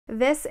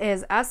This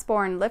is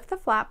Usborne Lift the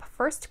Flap,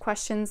 first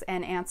questions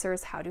and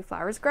answers, how do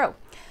flowers grow?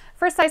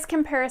 For size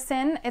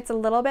comparison, it's a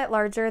little bit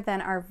larger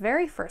than our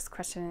very first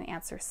question and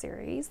answer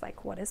series,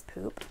 like what is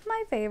poop?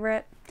 My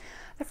favorite.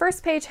 The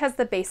first page has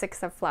the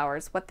basics of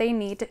flowers, what they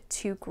need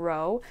to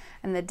grow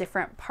and the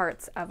different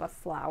parts of a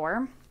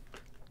flower.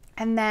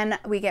 And then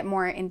we get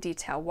more in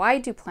detail. Why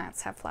do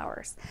plants have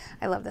flowers?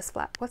 I love this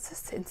flap. What's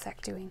this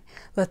insect doing?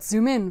 Let's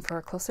zoom in for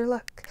a closer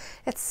look.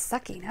 It's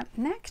sucking up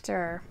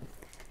nectar.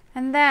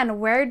 And then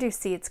where do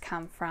seeds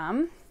come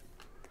from?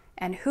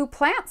 And who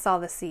plants all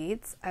the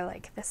seeds? I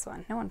like this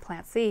one. No one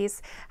plants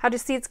these. How do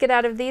seeds get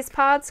out of these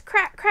pods?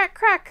 Crack, crack,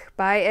 crack,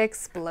 by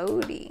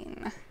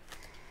exploding.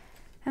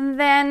 And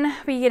then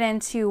we get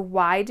into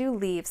why do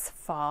leaves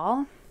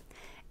fall?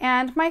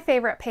 And my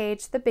favorite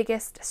page, the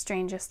biggest,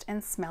 strangest,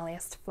 and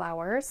smelliest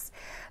flowers.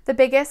 The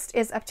biggest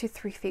is up to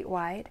 3 feet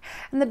wide,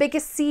 and the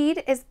biggest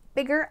seed is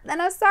bigger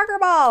than a soccer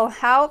ball.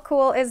 How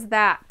cool is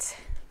that?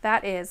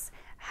 That is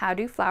How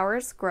Do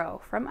Flowers Grow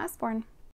from Usborne.